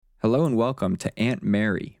Hello and welcome to Aunt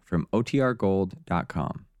Mary from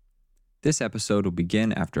OTRGold.com. This episode will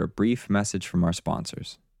begin after a brief message from our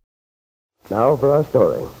sponsors. Now for our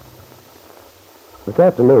story. This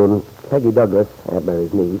afternoon, Peggy Douglas, Aunt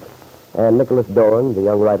Mary's niece, and Nicholas Doran, the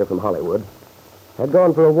young writer from Hollywood, had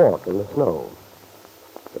gone for a walk in the snow.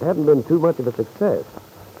 It hadn't been too much of a success,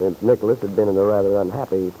 since Nicholas had been in a rather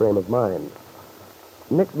unhappy frame of mind.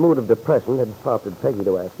 Nick's mood of depression had prompted Peggy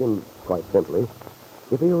to ask him, quite simply,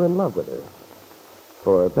 if he were in love with her.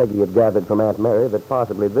 For Peggy had gathered from Aunt Mary that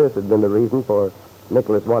possibly this had been the reason for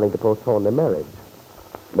Nicholas wanting to postpone their marriage,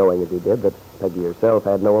 knowing as he did that Peggy herself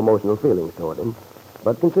had no emotional feelings toward him,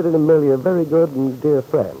 but considered him merely a very good and dear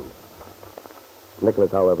friend.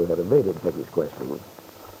 Nicholas, however, had evaded Peggy's questions.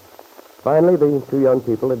 Finally, the two young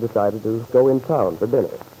people had decided to go in town for dinner.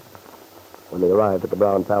 When they arrived at the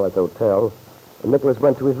Brown Palace Hotel, Nicholas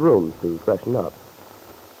went to his rooms to freshen up.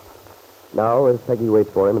 Now, as Peggy waits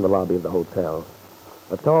for him in the lobby of the hotel,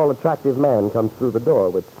 a tall, attractive man comes through the door,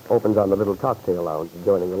 which opens on the little cocktail lounge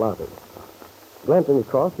adjoining the lobby. Glancing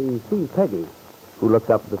across, he sees Peggy, who looks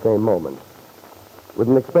up at the same moment. With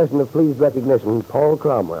an expression of pleased recognition, Paul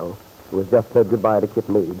Cromwell, who has just said goodbye to Kit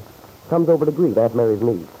Meade, comes over to greet Aunt Mary's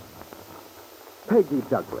niece. Peggy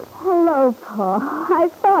Douglas. Hello, Paul. I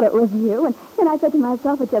thought it was you, and I said to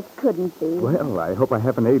myself it just couldn't be. Well, I hope I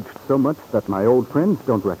haven't aged so much that my old friends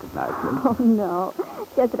don't recognize me. Oh, no.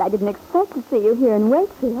 Just that I didn't expect to see you here in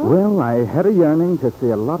Wakefield. Well, I had a yearning to see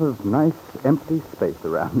a lot of nice, empty space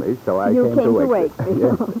around me, so I came to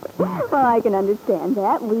Wakefield. Yes. Well, I can understand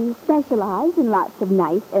that. We specialize in lots of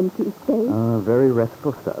nice, empty space. Very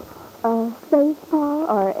restful stuff. Space, Paul,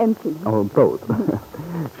 or empty? Oh, both.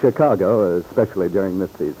 Chicago, especially during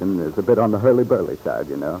this season, is a bit on the hurly-burly side,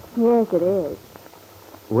 you know. Yes, it is.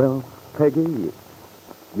 Well, Peggy,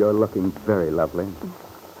 you're looking very lovely.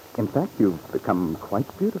 In fact, you've become quite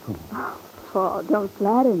beautiful. Paul, don't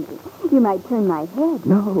flatter me. You might turn my head.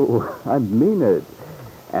 No, I mean it.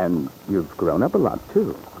 And you've grown up a lot,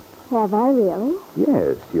 too. Have I really?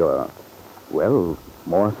 Yes, you're, well,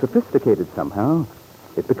 more sophisticated somehow.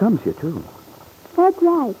 It becomes you, too. That's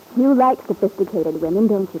right. You like sophisticated women,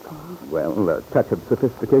 don't you, Paul? Well, a touch of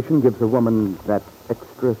sophistication gives a woman that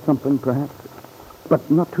extra something, perhaps.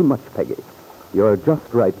 But not too much, Peggy. You're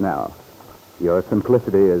just right now. Your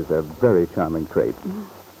simplicity is a very charming trait.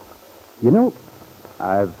 You know,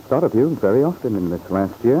 I've thought of you very often in this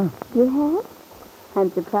last year. You have?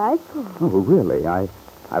 I'm surprised, Paul. Oh, really? I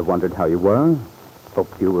wondered how you were.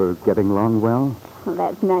 Hoped you were getting along well. Well,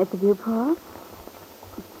 that's nice of you, Paul.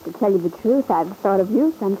 To tell you the truth, I've thought of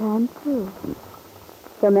you sometimes, too.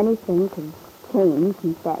 So many things have changed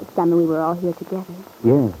since that summer we were all here together.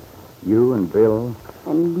 Yes, you and Bill.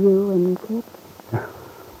 And you and Kit.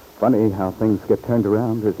 Funny how things get turned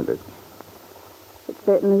around, isn't it? It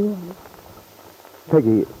certainly is.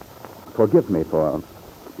 Peggy, forgive me for...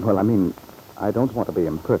 Well, I mean, I don't want to be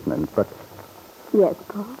impertinent, but... Yes,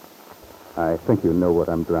 Paul? I think you know what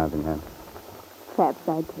I'm driving at. Perhaps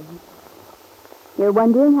I do. You're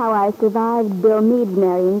wondering how I survived Bill Meade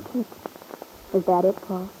marrying Kit. Is that it,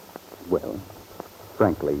 Paul? Well,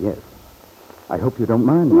 frankly, yes. I hope you don't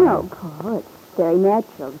mind. No, Paul. It's very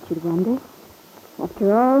natural that you'd wonder.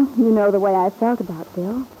 After all, you know the way I felt about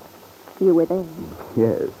Bill. You were there.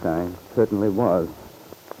 Yes, I certainly was.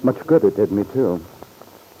 Much good it did me, too.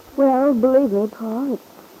 Well, believe me, Paul, it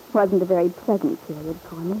wasn't a very pleasant period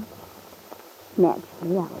for me.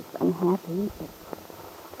 Naturally, I was unhappy, but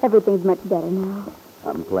everything's much better now.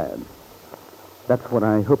 I'm glad. That's what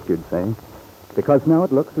I hoped you'd say. Because now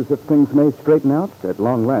it looks as if things may straighten out at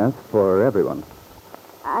long last for everyone.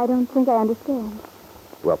 I don't think I understand.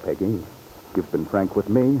 Well, Peggy, you've been frank with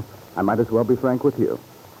me. I might as well be frank with you.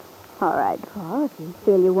 All right, Paul, if you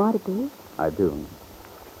feel you want to be. I do.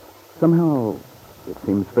 Somehow, it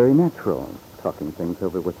seems very natural, talking things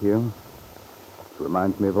over with you. It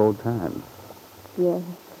reminds me of old times. Yes.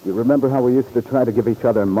 You remember how we used to try to give each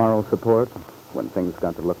other moral support when things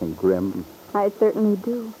got to looking grim? I certainly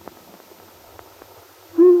do.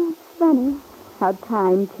 It's funny how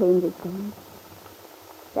time changes things.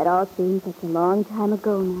 That all seems such a long time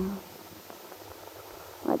ago now.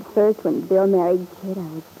 At first, when Bill married Kit, I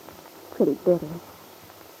was pretty bitter.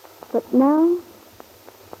 But now,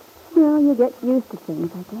 well, you get used to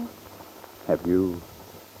things, I guess. Have you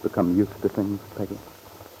become used to things, Peggy?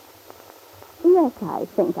 Yes, I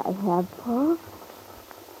think I have, Paul.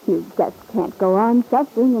 You just can't go on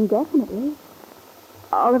suffering indefinitely.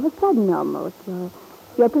 All of a sudden, almost,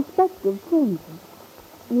 your perspective changes.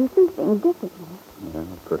 You see things differently. Well,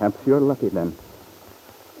 perhaps you're lucky then.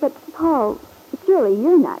 But, Paul, surely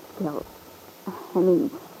you're not still... I mean,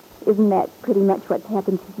 Isn't that pretty much what's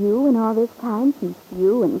happened to you in all this time since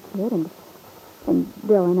you and Kit and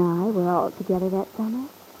Bill and I were all together that summer?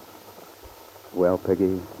 Well,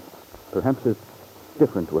 Peggy, perhaps it's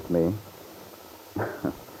different with me.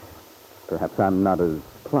 Perhaps I'm not as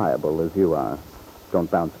pliable as you are. Don't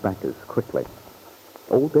bounce back as quickly.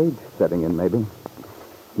 Old age setting in, maybe.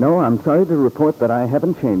 No, I'm sorry to report that I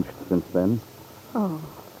haven't changed since then. Oh.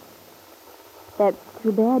 That's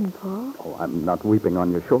too bad, Paul. Oh, I'm not weeping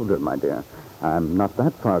on your shoulder, my dear. I'm not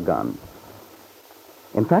that far gone.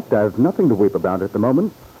 In fact, I've nothing to weep about at the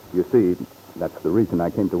moment. You see, that's the reason I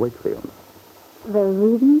came to Wakefield. The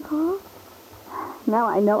reason, Paul? Now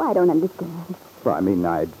I know I don't understand. Well, I mean,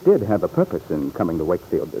 I did have a purpose in coming to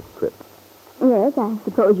Wakefield this trip. Yes, I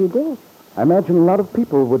suppose you did. I imagine a lot of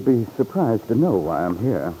people would be surprised to know why I'm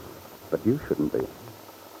here, but you shouldn't be.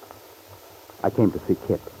 I came to see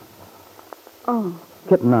Kit. Oh.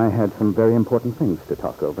 Kit and I had some very important things to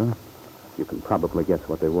talk over. You can probably guess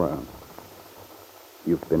what they were.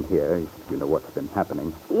 You've been here. You know what's been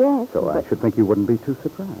happening. Yes. So I should think you wouldn't be too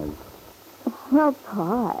surprised. Well,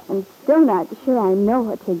 Paul, I'm still not sure I know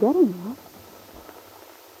what you're getting at.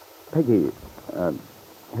 Peggy,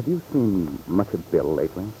 have you seen much of Bill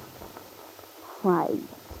lately? Why,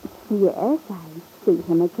 yes, I see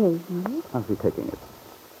him occasionally. How's he taking it?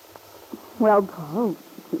 Well, Paul,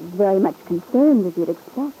 he's very much concerned, as you'd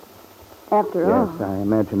expect. After all... Yes, I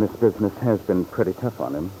imagine this business has been pretty tough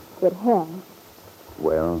on him. It has.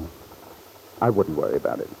 Well, I wouldn't worry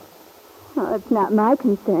about it. Well, it's not my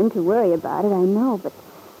concern to worry about it, I know, but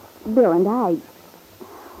Bill and I...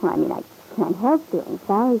 Well, I mean, I can't help feeling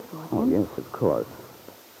sorry for him. Oh, yes, of course.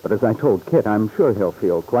 But as I told Kit, I'm sure he'll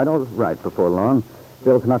feel quite all right before long.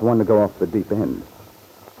 Bill's not one to go off the deep end.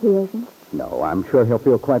 He isn't? No, I'm sure he'll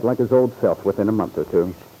feel quite like his old self within a month or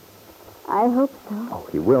two. I hope so. Oh,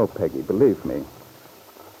 he will, Peggy, believe me.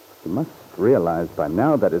 He must realize by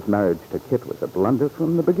now that his marriage to Kit was a blunder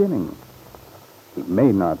from the beginning. He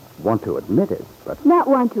may not want to admit it, but... Not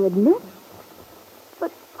want to admit it?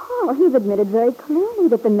 But, Paul, he's admitted very clearly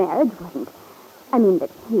that the marriage wasn't... I mean, that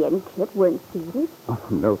he and Kit weren't suited. Oh,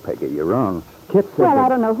 no, Peggy, you're wrong. Kit said Well, that... I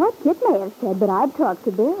don't know what Kit may have said, but I've talked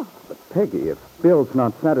to Bill. But, Peggy, if Bill's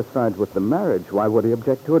not satisfied with the marriage, why would he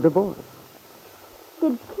object to a divorce?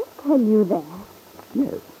 Did Kit tell you that?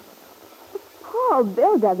 Yes. Paul,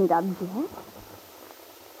 Bill doesn't object.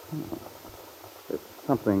 There's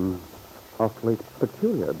something awfully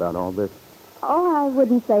peculiar about all this. Oh, I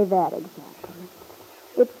wouldn't say that exactly.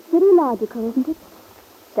 It's pretty logical, isn't it?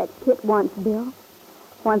 That Kit wants Bill,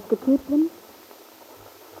 wants to keep him.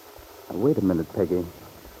 Now, wait a minute, Peggy.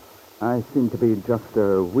 I seem to be just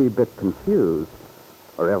a wee bit confused,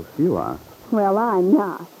 or else you are. Well, I'm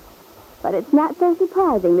not. But it's not so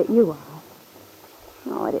surprising that you are.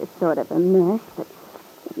 Oh, it is sort of a mess, but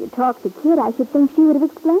if you talk to Kit, I should think she would have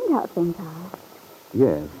explained how things are.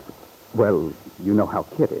 Yes. Well, you know how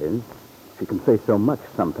Kit is. She can say so much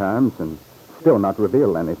sometimes and still not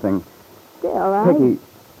reveal anything. Still, Peggy,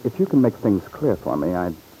 if you can make things clear for me,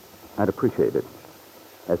 I'd appreciate it.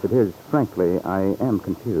 As it is, frankly, I am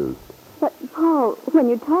confused. But, Paul, when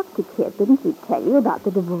you talked to Kit, didn't she tell you about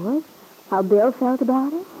the divorce? How Bill felt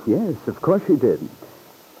about it? Yes, of course she did.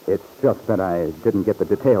 It's just that I didn't get the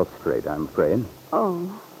details straight, I'm afraid.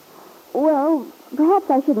 Oh. Well, perhaps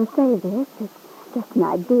I shouldn't say this. It's just an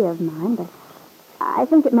idea of mine, but I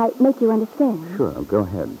think it might make you understand. Sure, go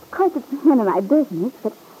ahead. Of course, it's none of my business,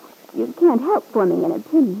 but you can't help forming an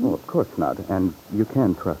opinion. Oh, of course not, and you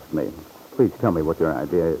can trust me. Please tell me what your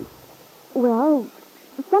idea is. Well,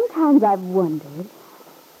 sometimes I've wondered.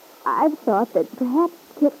 I've thought that perhaps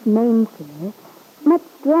Kit's main fear, much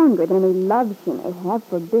stronger than any love she may have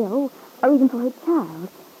for Bill, or even for her child,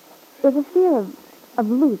 is a fear of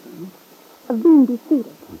losing, of being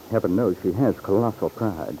defeated. Heaven knows she has colossal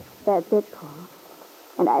pride. That's it, Paul.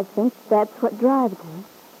 And I think that's what drives her.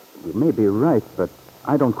 You may be right, but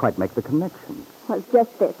I don't quite make the connection. Well, it's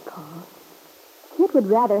just this, Paul. Kit would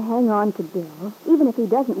rather hang on to Bill, even if he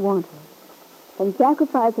doesn't want her, than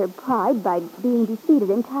sacrifice her pride by being defeated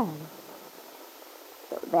entirely.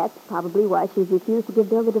 So that's probably why she's refused to give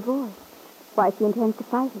Bill the divorce, why she intends to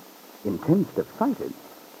fight it. Intends to fight it?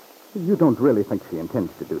 You don't really think she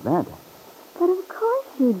intends to do that? But of course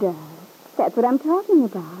she does. That's what I'm talking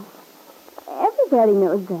about. Everybody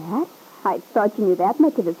knows that. I thought you knew that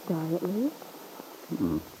much of the story, at least.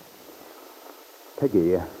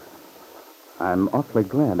 Peggy, I'm awfully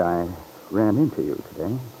glad I ran into you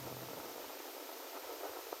today.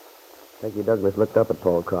 Peggy Douglas looked up at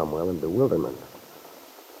Paul Cromwell in bewilderment.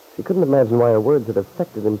 She couldn't imagine why her words had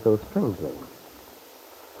affected him so strangely.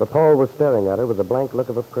 For Paul was staring at her with the blank look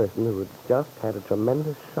of a person who had just had a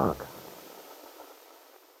tremendous shock.